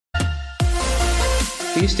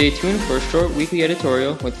Please stay tuned for a short weekly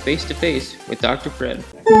editorial with Face to Face with Dr. Fred.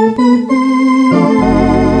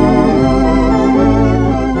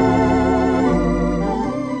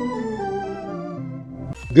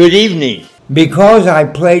 Good evening. Because I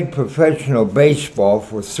played professional baseball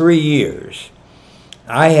for 3 years,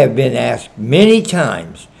 I have been asked many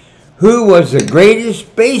times, who was the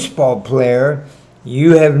greatest baseball player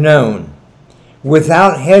you have known?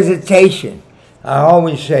 Without hesitation, I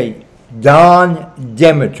always say Don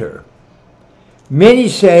Demeter. Many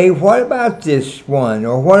say, what about this one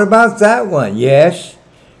or what about that one? Yes,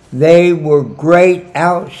 they were great,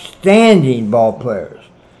 outstanding ball players.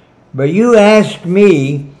 But you ask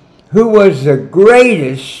me who was the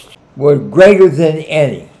greatest, was greater than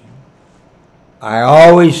any. I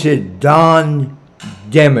always said Don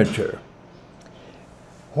Demeter.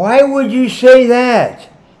 Why would you say that?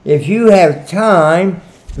 If you have time,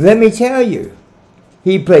 let me tell you.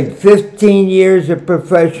 He played 15 years of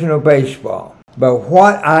professional baseball. But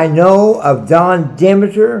what I know of Don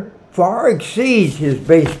Demeter far exceeds his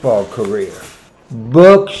baseball career.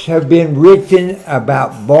 Books have been written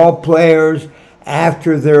about ball players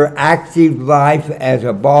after their active life as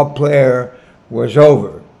a ball player was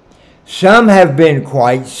over. Some have been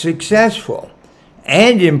quite successful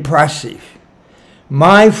and impressive.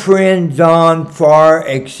 My friend Don far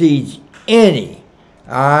exceeds any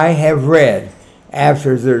I have read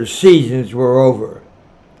after their seasons were over.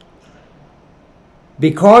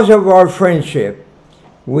 Because of our friendship,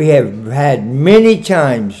 we have had many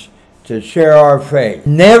times to share our faith.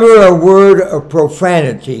 Never a word of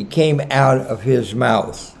profanity came out of his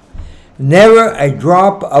mouth. Never a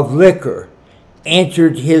drop of liquor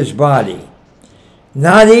entered his body.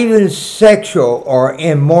 Not even sexual or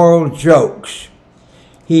immoral jokes.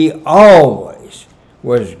 He always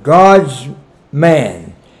was God's man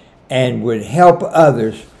and would help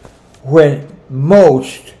others when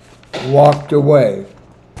most walked away.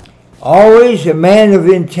 Always a man of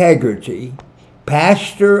integrity,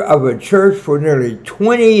 pastor of a church for nearly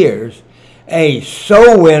 20 years, a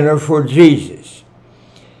soul winner for Jesus.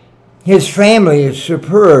 His family is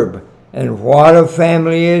superb, and what a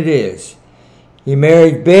family it is. He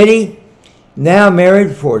married Betty, now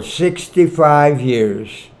married for 65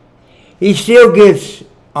 years. He still gets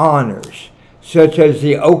honors, such as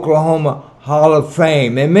the Oklahoma Hall of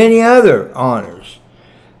Fame and many other honors.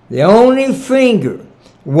 The only finger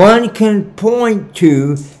one can point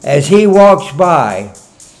to as he walks by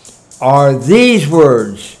are these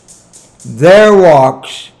words, "There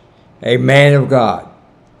walks a man of God."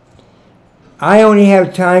 I only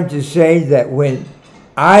have time to say that when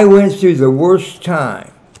I went through the worst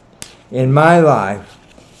time in my life,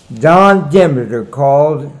 Don Demeter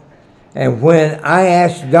called, and when I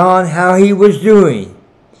asked Don how he was doing,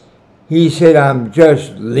 he said, "I'm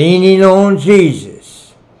just leaning on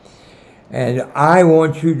Jesus." And I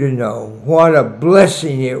want you to know what a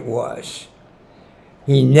blessing it was.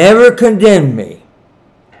 He never condemned me.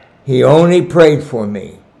 He only prayed for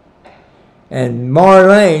me. And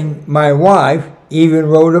Marlene, my wife, even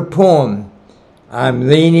wrote a poem, "I'm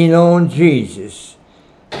leaning on Jesus,"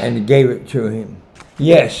 and gave it to him.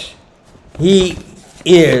 Yes, he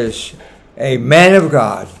is a man of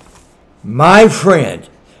God, my friend.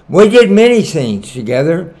 We did many things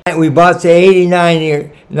together. We bought the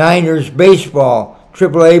 89ers baseball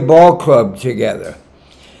AAA ball club together.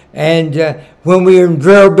 And when we were in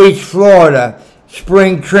Vero Beach, Florida,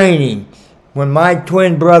 spring training, when my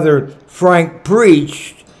twin brother Frank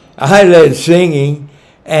preached, I led singing,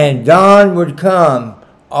 and Don would come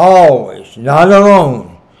always, not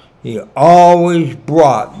alone. He always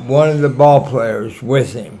brought one of the ball players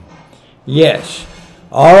with him. Yes,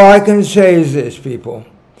 all I can say is this, people.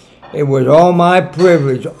 It was all my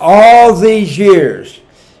privilege, all these years,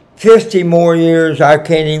 50 more years I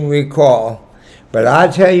can't even recall. But I'll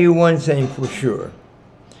tell you one thing for sure.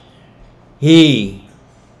 He,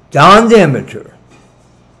 Don Demeter,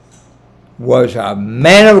 was a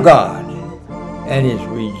man of God and is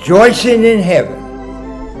rejoicing in heaven,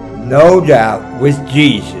 no doubt with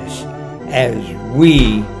Jesus, as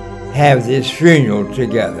we have this funeral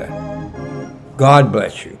together. God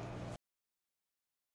bless you.